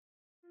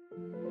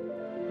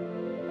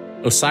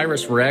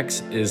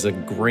OSIRIS-REx is a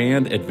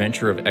grand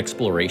adventure of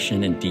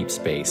exploration in deep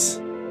space.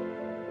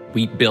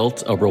 We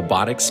built a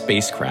robotic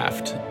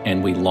spacecraft,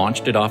 and we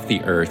launched it off the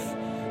Earth,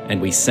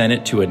 and we sent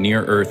it to a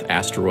near-Earth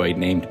asteroid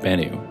named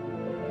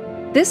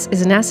Bennu. This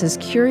is NASA's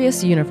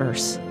Curious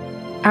Universe.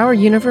 Our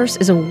universe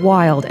is a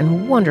wild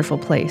and wonderful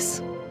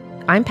place.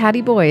 I'm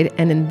Patty Boyd,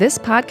 and in this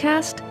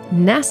podcast,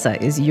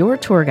 NASA is your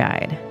tour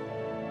guide.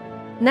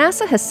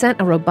 NASA has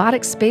sent a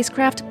robotic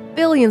spacecraft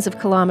billions of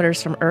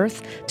kilometers from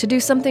Earth to do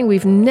something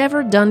we've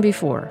never done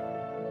before.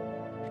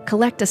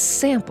 Collect a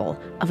sample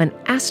of an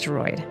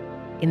asteroid.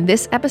 In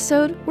this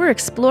episode, we're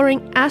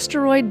exploring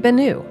asteroid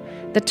Bennu,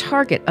 the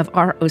target of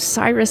our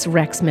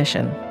OSIRIS-REx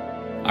mission.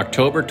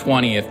 October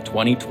 20th,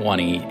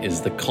 2020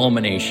 is the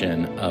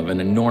culmination of an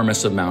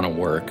enormous amount of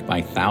work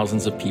by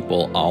thousands of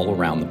people all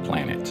around the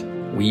planet.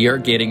 We are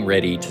getting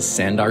ready to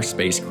send our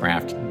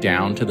spacecraft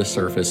down to the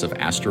surface of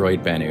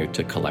asteroid Bennu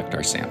to collect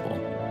our sample.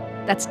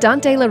 That's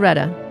Dante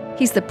Lauretta.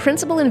 He's the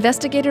principal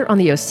investigator on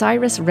the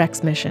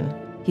OSIRIS-REx mission.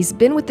 He's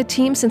been with the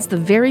team since the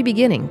very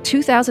beginning,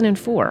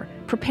 2004,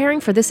 preparing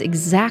for this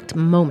exact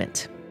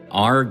moment.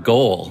 Our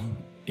goal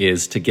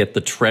is to get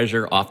the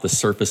treasure off the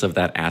surface of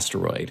that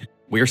asteroid.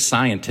 We're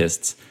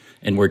scientists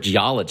and we're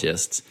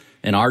geologists,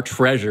 and our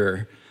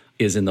treasure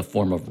is in the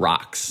form of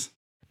rocks.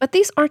 But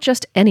these aren't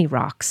just any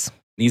rocks.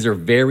 These are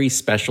very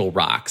special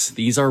rocks.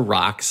 These are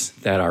rocks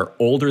that are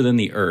older than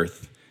the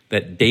Earth,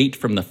 that date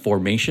from the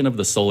formation of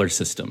the solar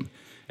system,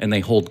 and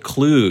they hold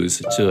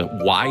clues to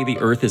why the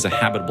Earth is a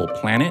habitable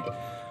planet,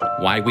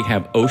 why we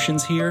have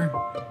oceans here,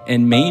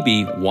 and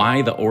maybe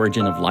why the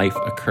origin of life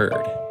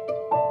occurred.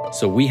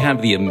 So we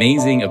have the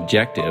amazing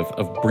objective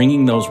of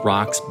bringing those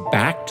rocks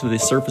back to the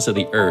surface of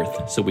the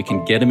Earth so we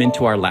can get them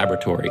into our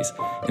laboratories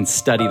and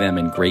study them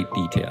in great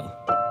detail.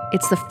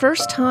 It's the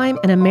first time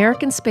an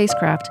American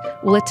spacecraft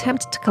will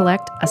attempt to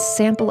collect a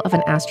sample of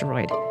an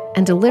asteroid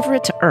and deliver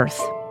it to Earth.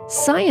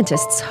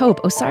 Scientists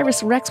hope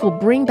OSIRIS-REx will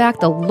bring back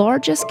the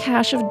largest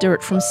cache of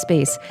dirt from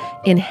space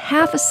in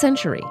half a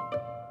century.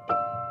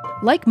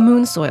 Like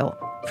moon soil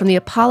from the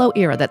Apollo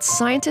era that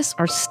scientists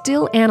are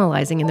still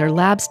analyzing in their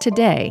labs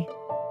today,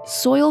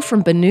 soil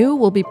from Bennu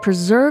will be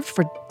preserved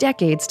for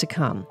decades to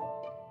come.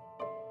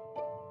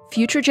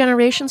 Future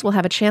generations will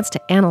have a chance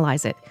to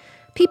analyze it,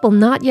 people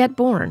not yet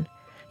born,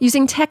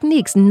 using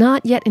techniques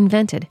not yet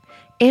invented,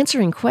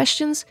 answering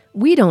questions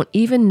we don't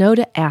even know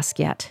to ask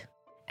yet.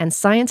 And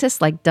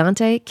scientists like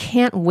Dante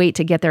can't wait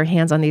to get their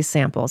hands on these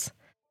samples.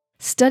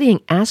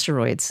 Studying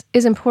asteroids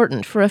is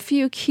important for a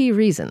few key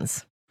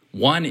reasons.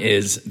 One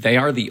is they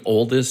are the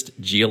oldest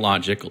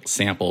geological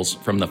samples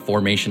from the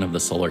formation of the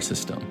solar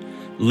system.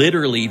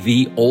 Literally,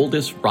 the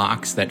oldest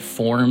rocks that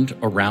formed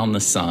around the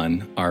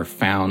sun are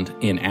found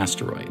in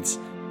asteroids.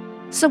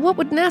 So what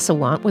would NASA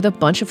want with a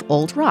bunch of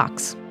old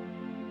rocks?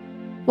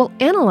 Well,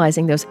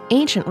 analyzing those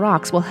ancient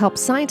rocks will help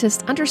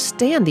scientists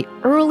understand the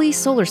early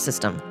solar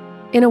system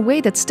in a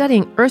way that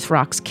studying Earth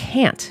rocks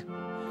can't.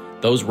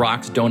 Those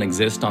rocks don't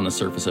exist on the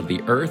surface of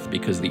the Earth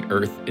because the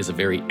Earth is a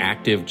very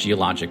active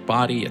geologic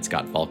body. It's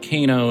got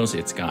volcanoes,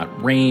 it's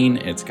got rain,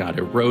 it's got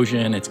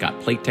erosion, it's got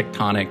plate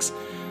tectonics.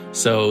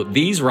 So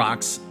these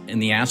rocks in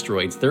the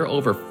asteroids, they're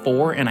over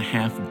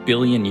 4.5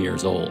 billion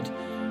years old.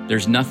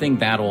 There's nothing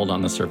that old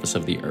on the surface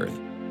of the Earth.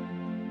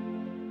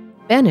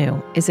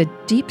 Bennu is a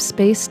deep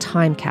space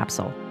time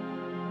capsule,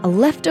 a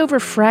leftover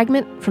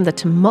fragment from the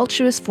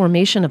tumultuous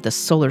formation of the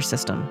solar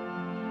system.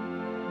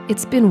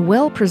 It's been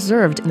well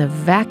preserved in the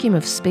vacuum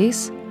of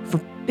space for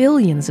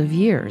billions of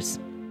years.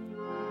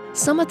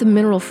 Some of the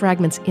mineral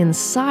fragments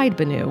inside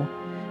Bennu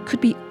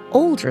could be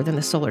older than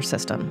the solar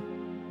system.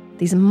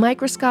 These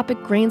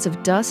microscopic grains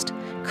of dust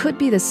could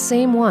be the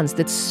same ones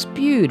that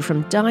spewed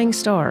from dying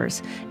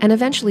stars and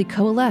eventually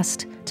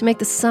coalesced to make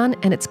the sun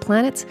and its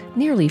planets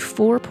nearly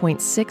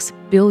 4.6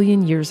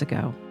 billion years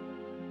ago.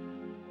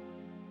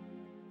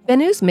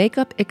 Bennu's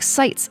makeup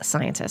excites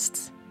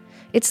scientists.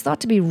 It's thought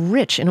to be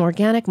rich in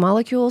organic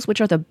molecules,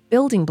 which are the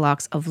building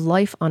blocks of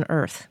life on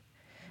Earth.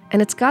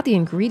 And it's got the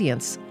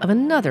ingredients of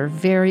another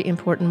very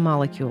important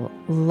molecule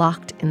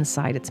locked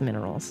inside its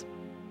minerals.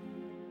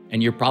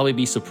 And you'll probably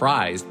be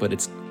surprised, but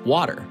it's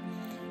water.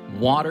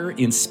 Water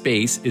in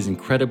space is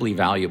incredibly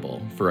valuable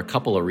for a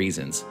couple of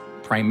reasons.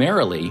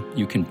 Primarily,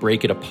 you can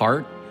break it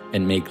apart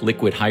and make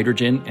liquid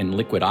hydrogen and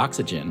liquid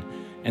oxygen,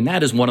 and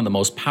that is one of the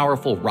most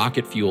powerful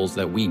rocket fuels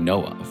that we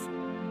know of.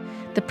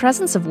 The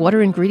presence of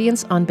water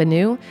ingredients on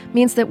Bennu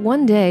means that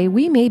one day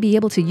we may be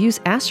able to use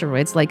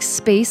asteroids like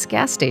space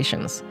gas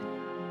stations.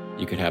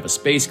 You could have a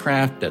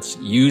spacecraft that's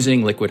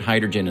using liquid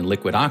hydrogen and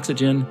liquid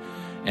oxygen,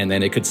 and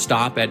then it could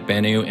stop at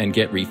Bennu and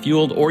get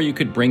refueled, or you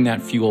could bring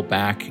that fuel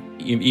back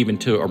even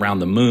to around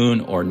the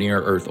moon or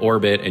near Earth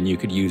orbit, and you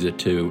could use it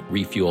to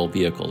refuel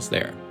vehicles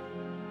there.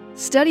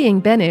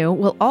 Studying Bennu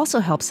will also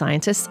help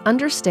scientists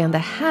understand the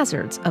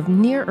hazards of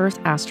near-Earth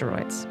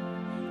asteroids.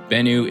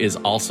 Bennu is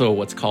also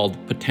what's called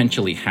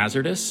potentially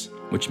hazardous,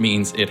 which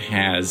means it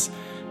has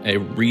a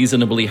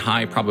reasonably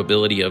high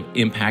probability of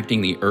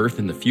impacting the Earth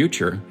in the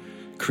future,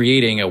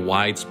 creating a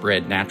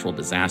widespread natural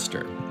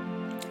disaster.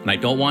 And I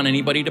don't want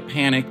anybody to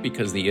panic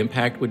because the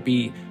impact would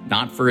be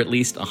not for at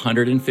least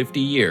 150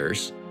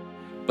 years.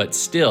 But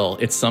still,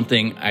 it's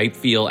something I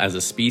feel as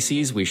a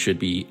species we should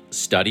be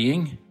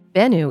studying.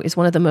 Bennu is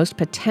one of the most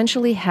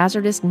potentially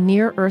hazardous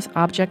near-Earth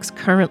objects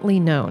currently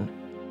known.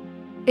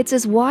 It's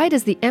as wide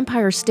as the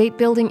Empire State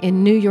Building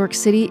in New York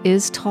City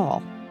is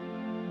tall.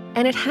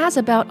 And it has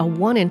about a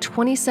 1 in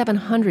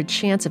 2,700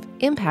 chance of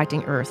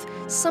impacting Earth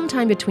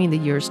sometime between the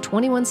years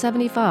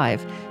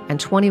 2175 and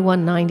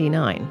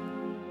 2199.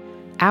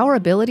 Our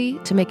ability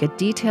to make a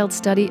detailed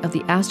study of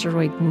the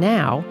asteroid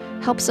now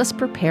helps us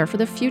prepare for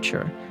the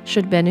future,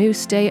 should Bennu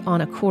stay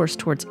on a course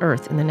towards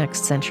Earth in the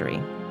next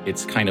century.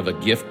 It's kind of a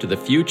gift to the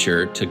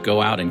future to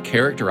go out and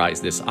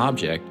characterize this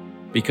object,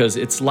 because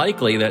it's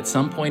likely that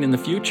some point in the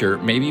future,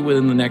 maybe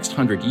within the next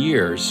 100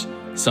 years,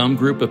 some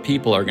group of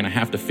people are going to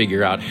have to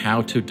figure out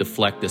how to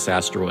deflect this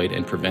asteroid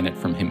and prevent it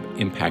from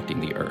impacting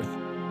the Earth.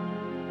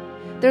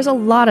 There's a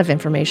lot of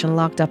information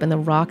locked up in the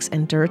rocks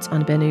and dirts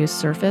on Bennu's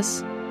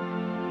surface.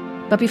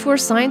 But before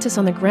scientists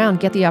on the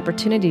ground get the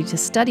opportunity to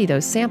study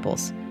those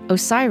samples,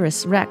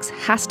 OSIRIS-REx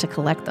has to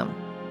collect them.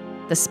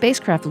 The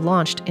spacecraft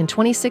launched in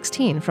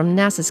 2016 from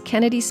NASA's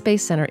Kennedy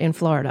Space Center in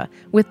Florida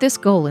with this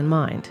goal in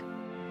mind.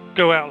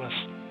 Go Atlas.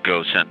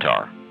 Go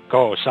Centaur.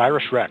 Go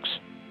OSIRIS-REx.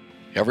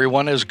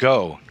 Everyone is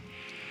go.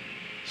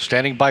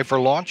 Standing by for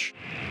launch.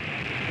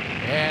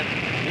 And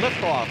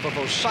liftoff of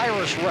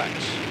OSIRIS-REx.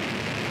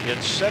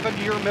 Its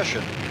 7-year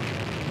mission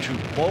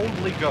to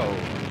boldly go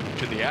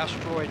to the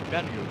asteroid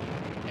Bennu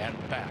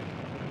and back.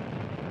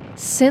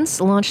 Since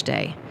launch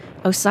day,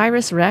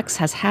 OSIRIS-REx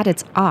has had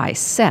its eye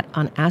set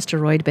on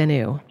asteroid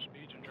Bennu.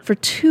 For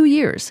 2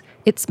 years,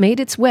 it's made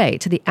its way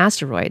to the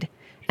asteroid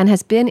and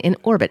has been in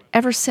orbit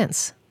ever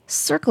since,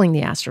 circling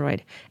the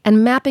asteroid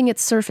and mapping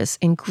its surface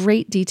in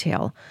great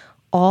detail,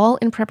 all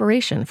in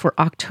preparation for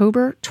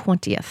October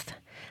 20th,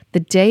 the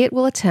day it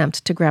will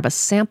attempt to grab a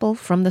sample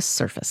from the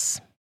surface.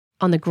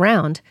 On the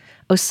ground,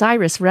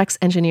 OSIRIS-REx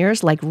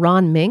engineers like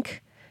Ron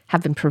Mink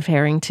have been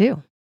preparing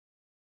too.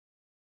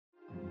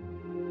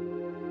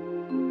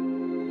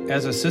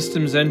 As a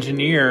systems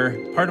engineer,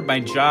 part of my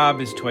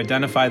job is to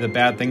identify the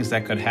bad things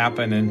that could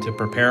happen and to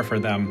prepare for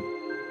them.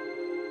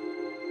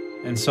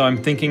 And so I'm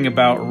thinking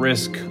about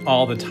risk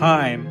all the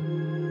time.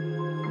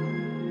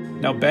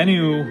 Now,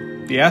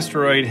 Bennu, the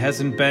asteroid,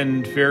 hasn't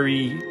been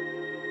very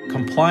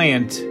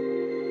compliant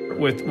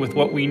with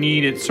what we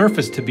need its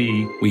surface to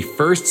be. We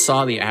first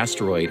saw the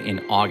asteroid in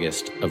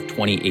August of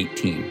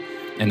 2018,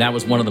 and that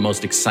was one of the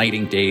most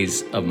exciting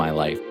days of my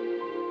life.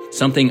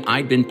 Something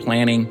I'd been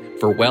planning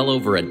for well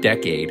over a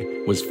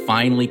decade was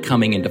finally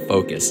coming into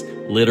focus.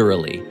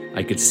 Literally,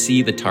 I could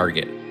see the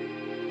target.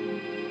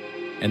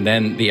 And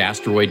then the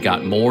asteroid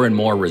got more and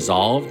more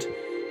resolved,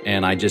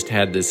 and I just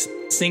had this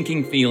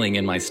sinking feeling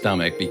in my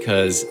stomach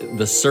because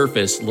the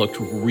surface looked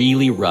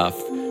really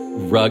rough,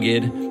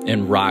 rugged,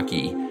 and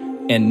rocky,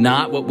 and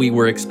not what we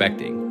were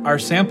expecting. Our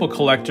sample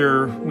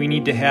collector, we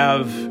need to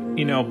have,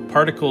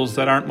 particles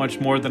that aren't much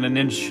more than an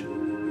inch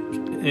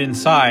in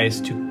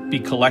size to be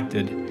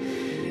collected.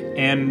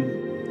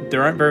 And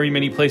there aren't very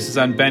many places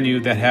on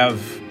Bennu that have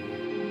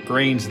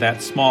grains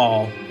that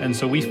small. And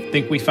so we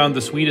think we found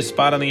the sweetest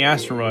spot on the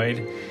asteroid,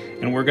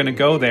 and we're going to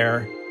go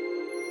there.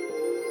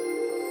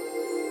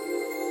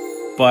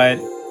 But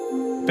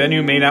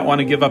Bennu may not want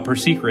to give up her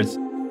secrets.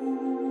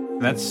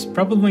 That's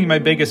probably my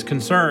biggest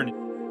concern.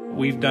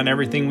 We've done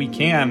everything we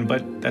can,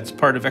 but that's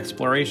part of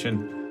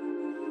exploration.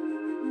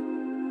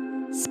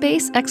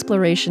 Space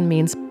exploration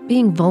means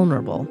being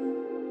vulnerable,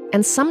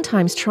 and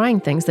sometimes trying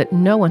things that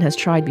no one has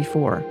tried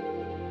before.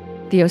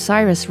 The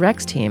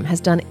OSIRIS-REx team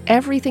has done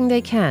everything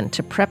they can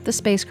to prep the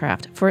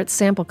spacecraft for its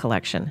sample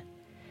collection.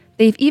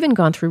 They've even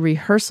gone through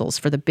rehearsals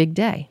for the big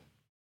day.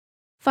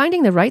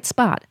 Finding the right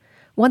spot,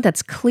 one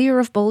that's clear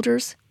of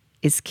boulders,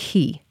 is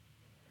key.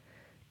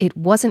 It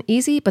wasn't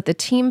easy, but the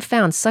team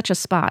found such a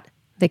spot.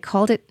 They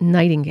called it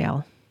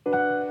Nightingale.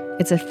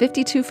 It's a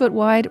 52-foot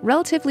wide,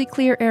 relatively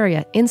clear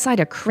area inside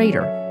a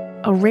crater,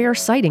 a rare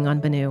sighting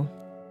on Bennu.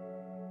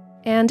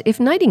 And if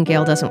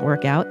Nightingale doesn't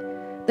work out,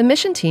 the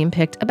mission team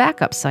picked a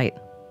backup site,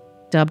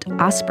 dubbed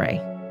Osprey,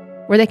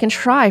 where they can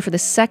try for the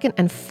second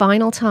and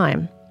final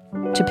time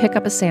to pick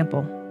up a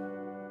sample.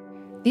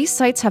 These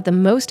sites have the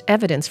most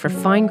evidence for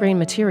fine-grained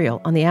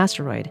material on the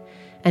asteroid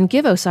and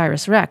give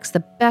OSIRIS-REx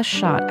the best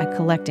shot at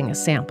collecting a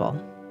sample.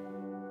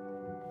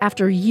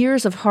 After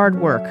years of hard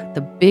work,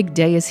 the big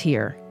day is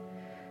here.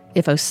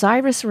 If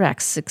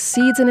OSIRIS-REx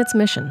succeeds in its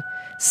mission,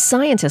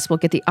 scientists will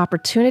get the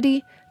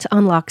opportunity to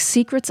unlock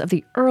secrets of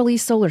the early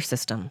solar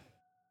system.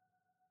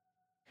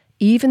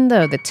 Even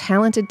though the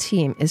talented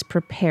team is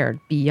prepared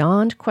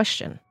beyond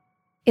question,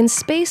 in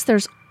space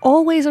there's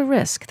always a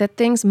risk that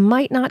things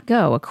might not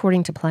go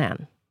according to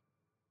plan.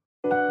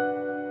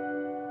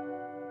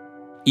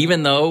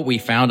 Even though we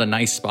found a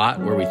nice spot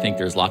where we think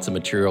there's lots of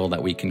material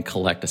that we can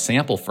collect a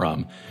sample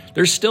from,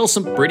 there's still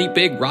some pretty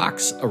big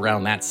rocks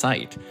around that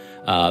site.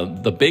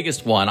 The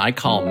biggest one I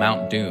call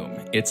Mount Doom.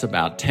 It's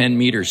about 10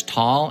 meters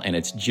tall, and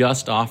it's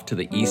just off to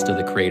the east of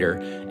the crater,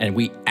 and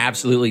we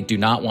absolutely do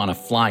not want to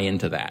fly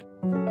into that.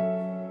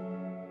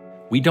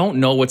 We don't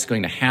know what's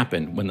going to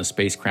happen when the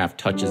spacecraft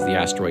touches the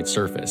asteroid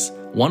surface.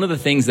 One of the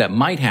things that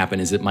might happen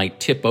is it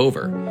might tip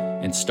over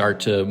and start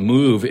to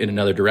move in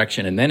another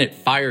direction, and then it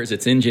fires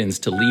its engines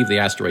to leave the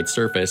asteroid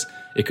surface.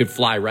 It could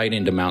fly right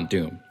into Mount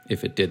Doom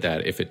if it did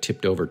that, if it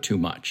tipped over too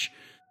much.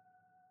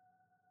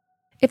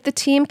 If the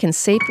team can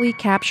safely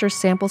capture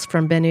samples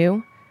from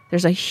Bennu,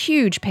 there's a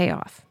huge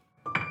payoff.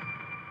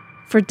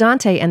 For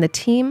Dante and the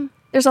team,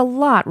 there's a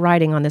lot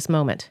riding on this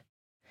moment.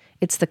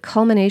 It's the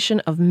culmination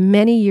of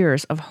many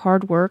years of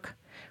hard work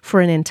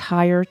for an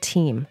entire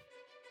team.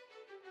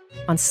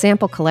 On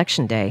sample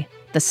collection day,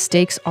 the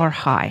stakes are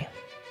high.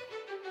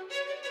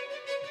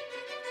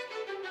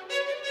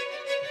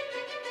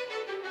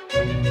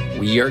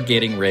 We are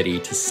getting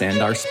ready to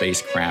send our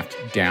spacecraft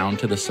down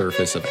to the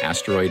surface of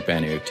asteroid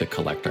Bennu to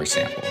collect our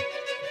sample.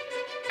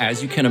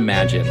 As you can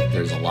imagine,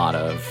 there's a lot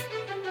of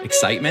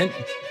excitement,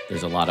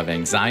 there's a lot of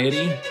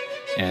anxiety,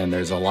 and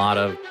there's a lot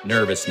of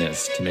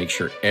nervousness to make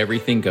sure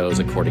everything goes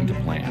according to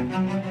plan.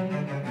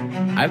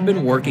 I've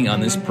been working on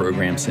this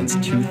program since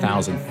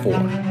 2004.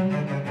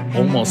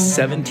 Almost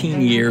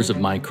 17 years of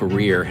my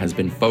career has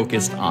been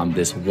focused on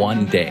this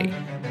one day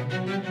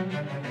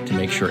to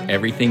make sure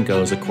everything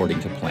goes according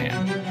to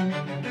plan.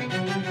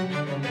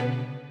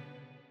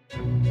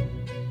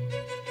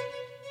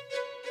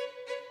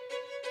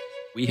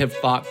 We have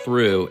thought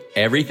through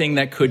everything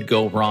that could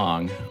go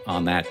wrong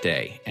on that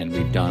day, and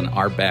we've done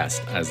our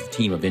best as a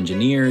team of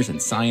engineers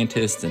and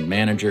scientists and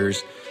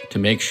managers to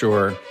make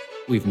sure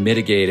we've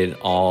mitigated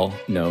all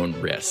known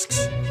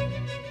risks.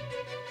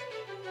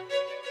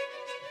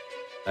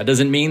 That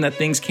doesn't mean that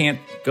things can't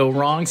go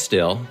wrong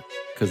still,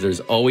 because there's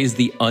always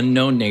the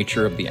unknown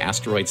nature of the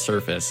asteroid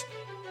surface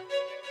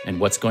and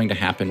what's going to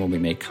happen when we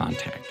make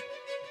contact.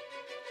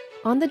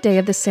 On the day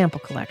of the sample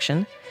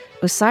collection,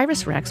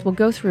 OSIRIS-REx will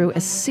go through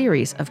a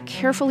series of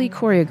carefully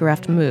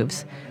choreographed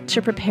moves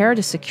to prepare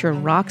to secure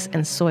rocks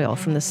and soil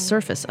from the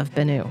surface of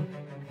Bennu.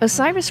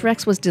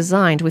 OSIRIS-REx was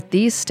designed with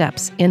these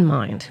steps in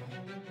mind.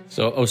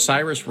 So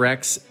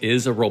OSIRIS-REx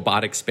is a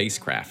robotic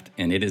spacecraft,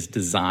 and it is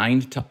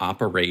designed to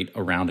operate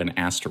around an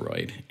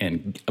asteroid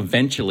and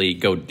eventually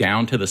go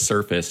down to the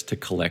surface to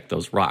collect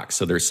those rocks.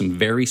 So there's some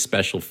very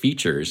special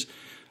features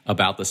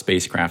about the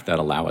spacecraft that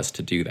allow us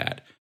to do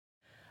that.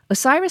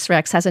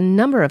 OSIRIS-REx has a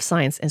number of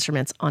science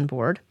instruments on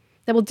board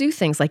that will do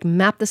things like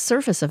map the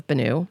surface of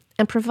Bennu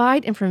and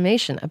provide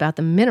information about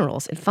the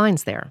minerals it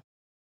finds there.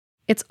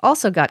 It's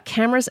also got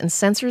cameras and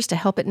sensors to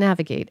help it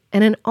navigate,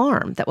 and an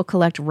arm that will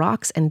collect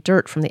rocks and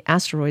dirt from the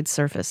asteroid's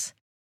surface.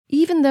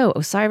 Even though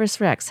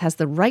OSIRIS-REx has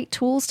the right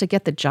tools to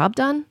get the job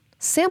done,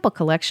 sample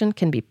collection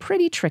can be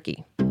pretty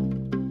tricky.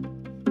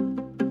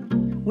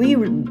 We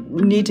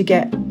need to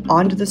get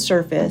onto the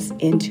surface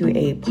into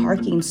a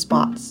parking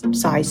spot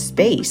size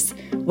space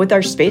with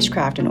our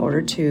spacecraft in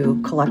order to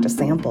collect a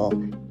sample.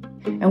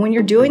 And when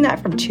you're doing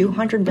that from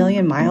 200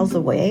 million miles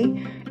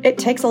away, it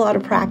takes a lot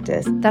of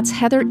practice. That's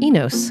Heather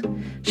Enos.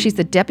 She's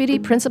the deputy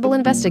principal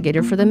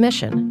investigator for the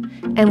mission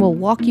and will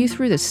walk you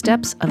through the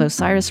steps of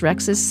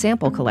OSIRIS-REx's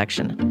sample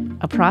collection,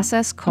 a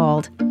process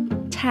called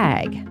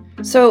TAG.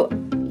 So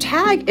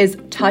TAG is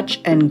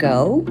touch and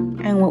go.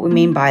 And what we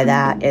mean by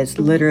that is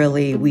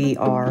literally we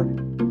are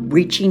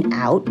reaching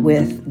out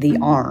with the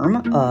arm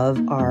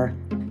of our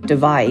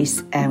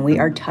device and we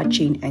are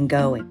touching and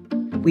going.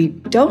 We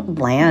don't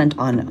land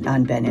on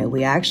Bennu.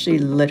 We actually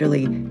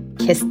literally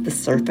kiss the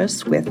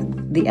surface with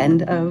the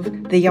end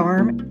of the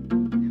arm.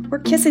 We're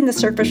kissing the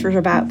surface for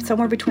about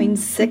somewhere between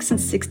 6 and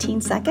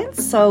 16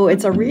 seconds. So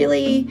it's a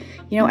really,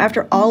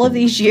 after all of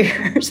these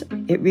years,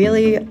 it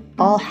really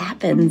all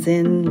happens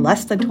in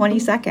less than 20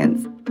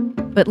 seconds.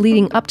 But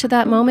leading up to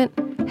that moment,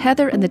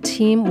 Heather and the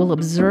team will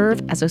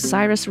observe as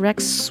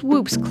OSIRIS-REx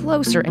swoops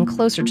closer and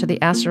closer to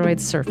the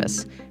asteroid's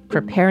surface,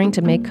 preparing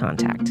to make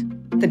contact.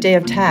 The day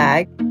of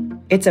TAG,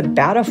 it's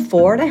about a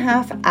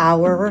 4.5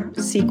 hour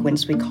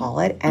sequence, we call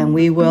it, and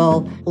we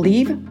will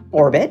leave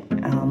orbit.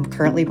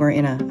 Currently, we're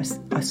in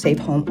a safe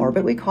home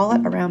orbit, we call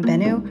it, around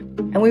Bennu.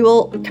 And we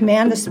will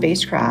command the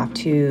spacecraft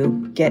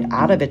to get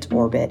out of its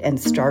orbit and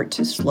start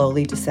to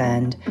slowly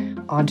descend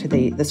onto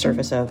the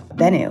surface of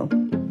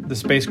Bennu. The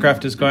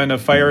spacecraft is going to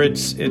fire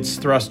its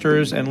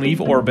thrusters and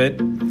leave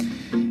orbit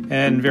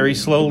and very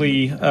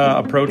slowly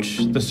approach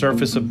the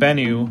surface of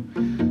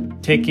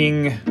Bennu,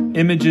 taking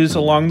images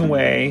along the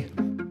way.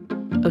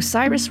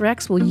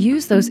 OSIRIS-REx will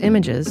use those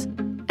images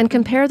and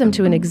compare them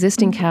to an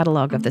existing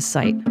catalog of the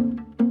site.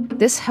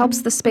 This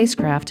helps the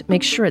spacecraft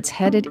make sure it's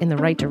headed in the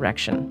right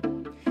direction.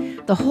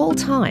 The whole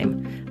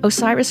time,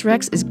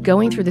 OSIRIS-REx is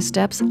going through the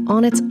steps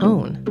on its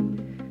own.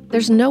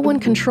 There's no one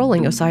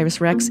controlling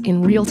OSIRIS-REx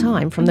in real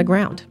time from the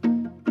ground.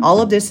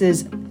 All of this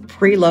is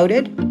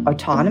preloaded,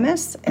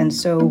 autonomous, and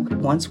so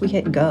once we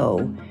hit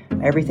go,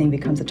 everything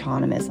becomes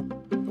autonomous.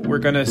 We're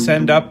going to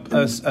send up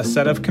a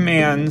set of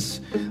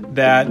commands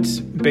that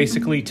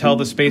basically tell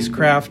the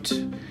spacecraft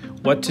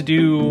what to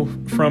do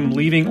from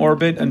leaving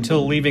orbit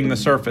until leaving the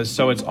surface.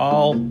 So it's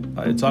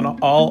on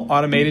all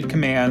automated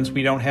commands.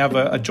 We don't have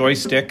a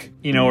joystick,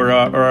 or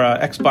a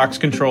Xbox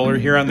controller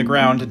here on the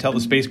ground to tell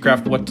the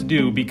spacecraft what to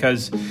do,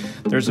 because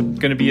there's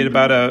going to be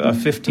about a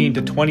 15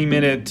 to 20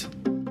 minute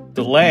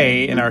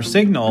delay in our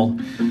signal.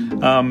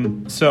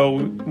 So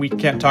we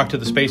can't talk to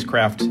the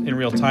spacecraft in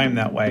real time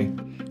that way.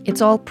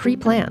 It's all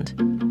pre-planned.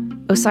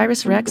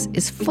 OSIRIS-REx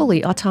is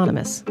fully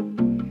autonomous.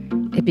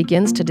 It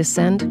begins to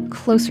descend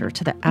closer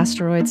to the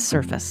asteroid's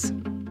surface.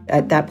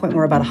 At that point,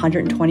 we're about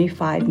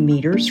 125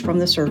 meters from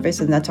the surface,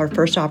 and that's our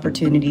first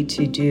opportunity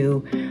to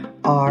do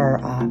our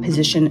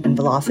position and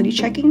velocity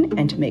checking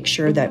and to make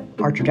sure that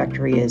our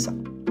trajectory is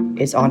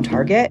on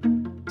target.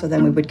 So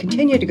then we would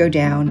continue to go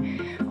down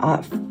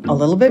a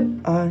little bit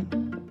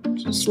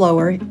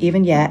slower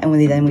even yet, and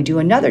then we do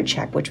another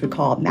check, which we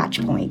call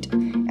match point,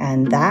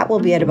 and that will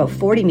be at about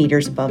 40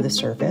 meters above the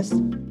surface.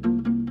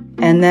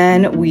 And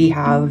then we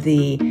have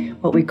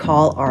what we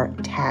call our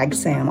tag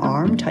SAM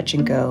arm, touch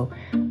and go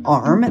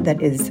arm,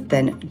 that is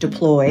then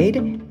deployed,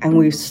 and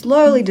we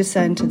slowly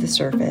descend to the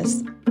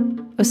surface.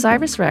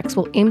 OSIRIS-REx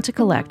will aim to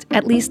collect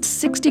at least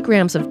 60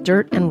 grams of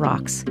dirt and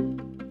rocks,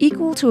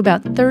 equal to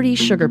about 30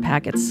 sugar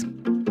packets.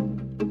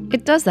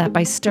 It does that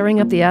by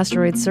stirring up the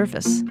asteroid's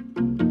surface.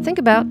 Think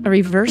about a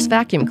reverse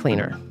vacuum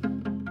cleaner.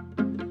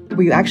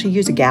 We actually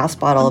use a gas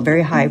bottle of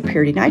very high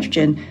purity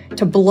nitrogen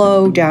to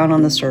blow down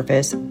on the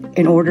surface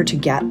in order to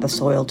get the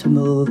soil to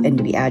move and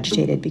to be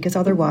agitated, because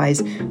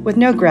otherwise, with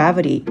no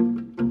gravity,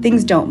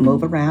 things don't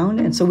move around,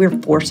 and so we're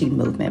forcing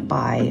movement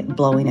by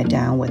blowing it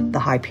down with the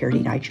high purity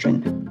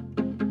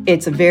nitrogen.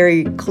 It's a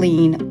very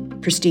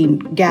clean, pristine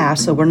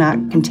gas, so we're not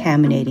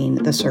contaminating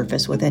the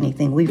surface with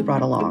anything we've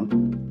brought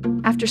along.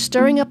 After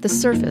stirring up the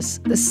surface,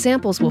 the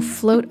samples will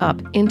float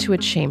up into a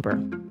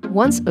chamber.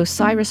 Once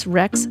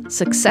OSIRIS-REx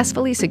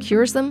successfully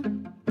secures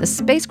them, the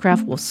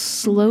spacecraft will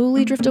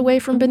slowly drift away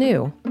from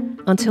Bennu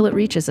until it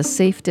reaches a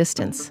safe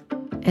distance.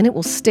 And it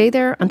will stay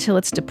there until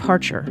its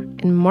departure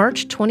in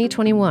March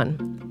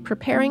 2021,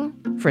 preparing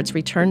for its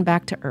return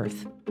back to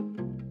Earth.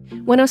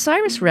 When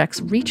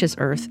OSIRIS-REx reaches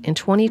Earth in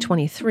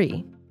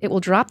 2023, it will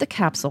drop the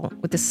capsule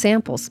with the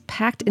samples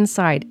packed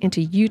inside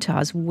into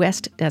Utah's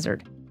West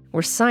Desert,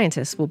 where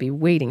scientists will be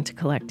waiting to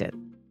collect it.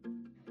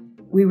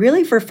 We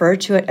really refer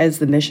to it as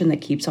the mission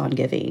that keeps on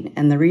giving.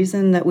 And the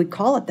reason that we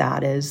call it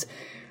that is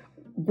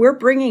we're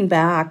bringing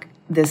back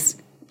this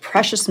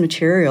precious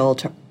material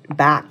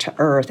back to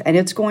Earth, and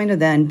it's going to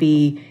then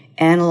be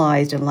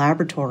analyzed in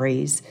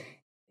laboratories,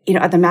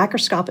 at the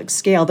macroscopic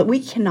scale that we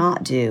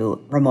cannot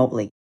do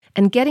remotely.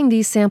 And getting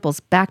these samples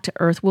back to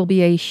Earth will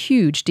be a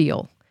huge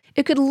deal.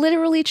 It could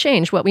literally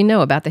change what we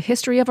know about the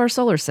history of our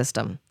solar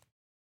system.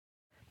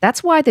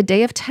 That's why the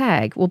day of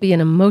tag will be an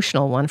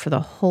emotional one for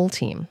the whole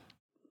team.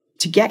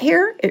 To get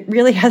here, it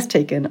really has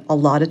taken a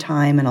lot of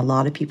time and a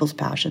lot of people's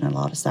passion and a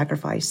lot of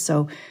sacrifice.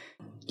 So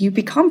you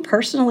become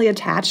personally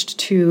attached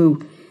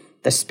to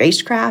the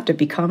spacecraft. It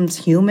becomes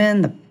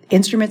human. The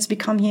instruments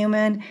become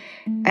human.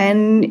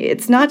 And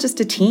it's not just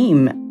a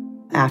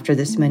team after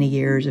this many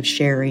years of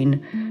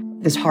sharing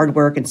this hard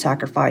work and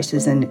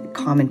sacrifices and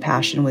common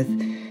passion with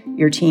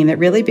your team. It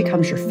really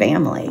becomes your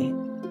family.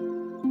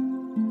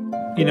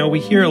 We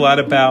hear a lot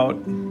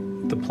about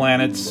the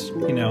planets,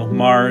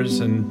 Mars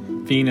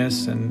and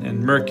Venus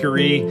and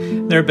Mercury.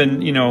 There have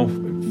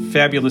been,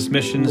 fabulous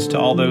missions to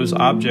all those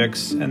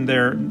objects, and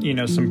they're,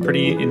 some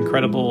pretty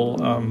incredible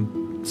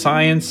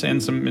science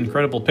and some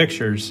incredible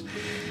pictures.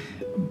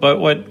 But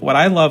what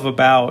I love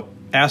about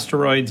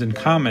asteroids and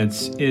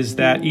comets is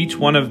that each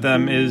one of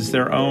them is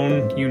their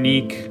own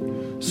unique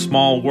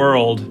small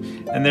world,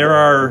 and there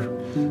are,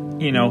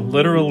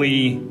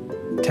 literally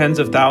tens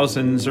of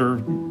thousands, or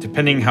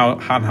depending on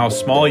how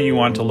small you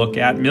want to look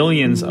at,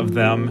 millions of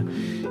them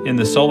in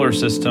the solar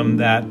system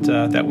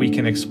that we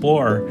can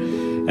explore.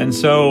 And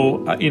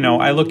so,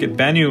 I look at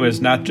Bennu as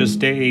not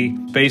just a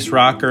space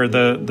rock or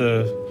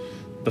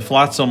the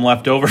flotsam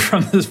left over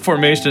from the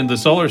formation of the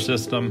solar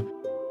system,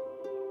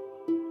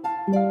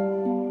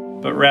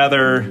 but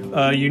rather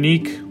a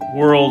unique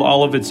world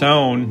all of its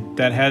own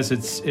that has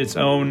its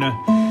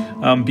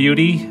own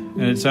beauty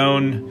and its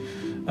own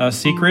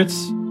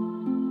secrets.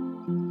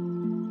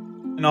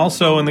 And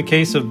also, in the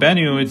case of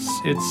Bennu,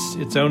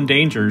 its own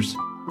dangers.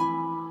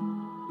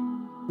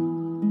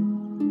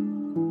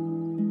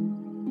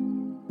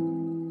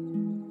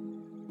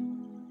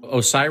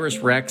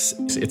 OSIRIS-REx,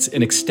 it's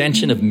an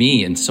extension of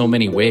me in so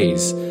many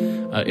ways.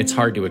 It's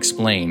hard to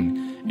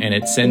explain, and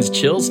it sends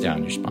chills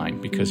down your spine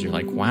because you're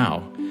like,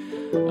 wow,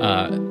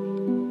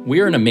 we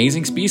are an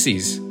amazing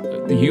species.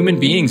 The human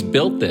beings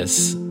built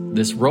this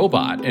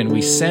robot, and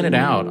we sent it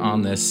out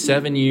on this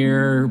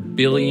 7-year,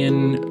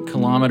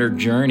 billion-kilometer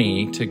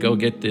journey to go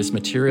get this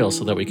material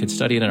so that we could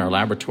study it in our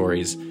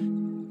laboratories.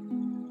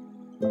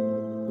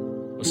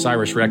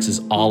 OSIRIS-REx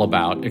is all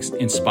about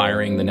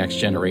inspiring the next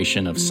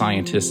generation of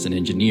scientists and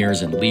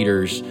engineers and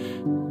leaders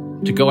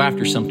to go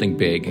after something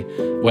big,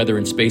 whether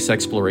in space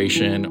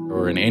exploration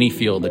or in any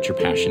field that you're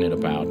passionate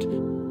about.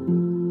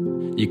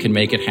 you can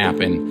make it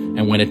happen.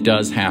 And when it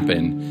does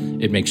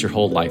happen, it makes your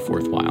whole life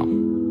worthwhile.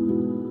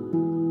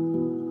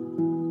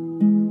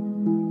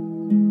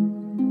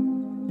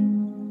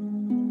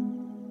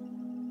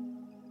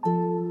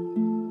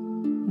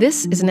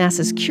 This is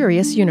NASA's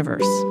Curious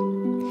Universe.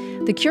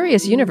 The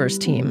Curious Universe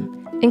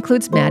team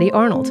includes Maddie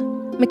Arnold,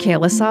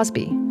 Michaela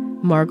Sosby,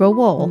 Margot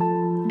Wohl,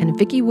 and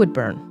Vicki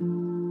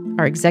Woodburn.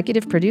 Our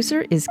executive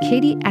producer is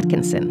Katie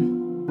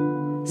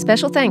Atkinson.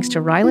 Special thanks to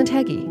Ryland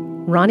Heggie,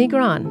 Ronnie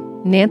Gran,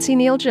 Nancy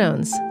Neal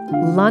Jones,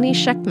 Lonnie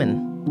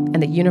Schechtman,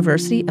 and the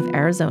University of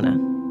Arizona.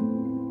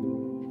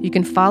 You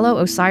can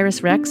follow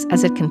OSIRIS-REx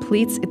as it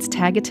completes its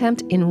tag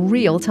attempt in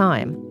real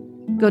time.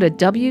 Go to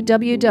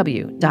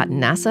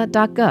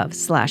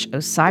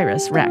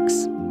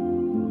www.nasa.gov/OSIRIS-REx.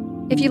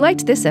 If you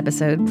liked this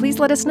episode, please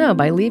let us know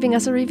by leaving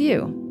us a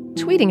review,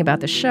 tweeting about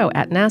the show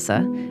at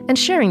NASA, and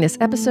sharing this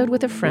episode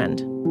with a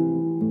friend.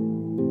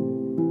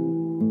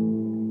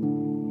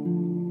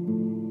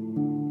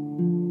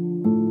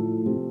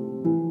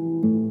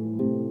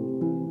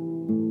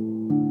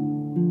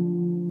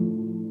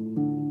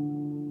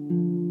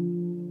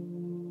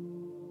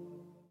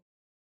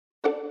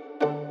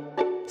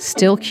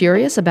 Still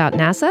curious about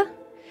NASA?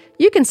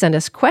 You can send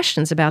us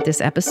questions about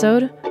this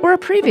episode or a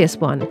previous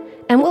one,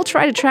 and we'll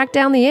try to track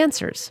down the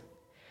answers.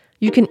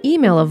 You can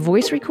email a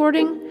voice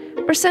recording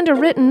or send a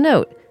written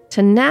note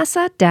to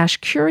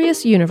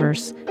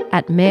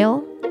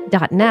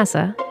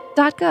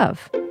nasa-curious-universe@mail.nasa.gov.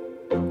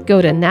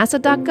 Go to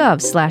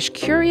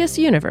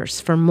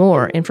nasa.gov/curiousuniverse for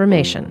more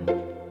information.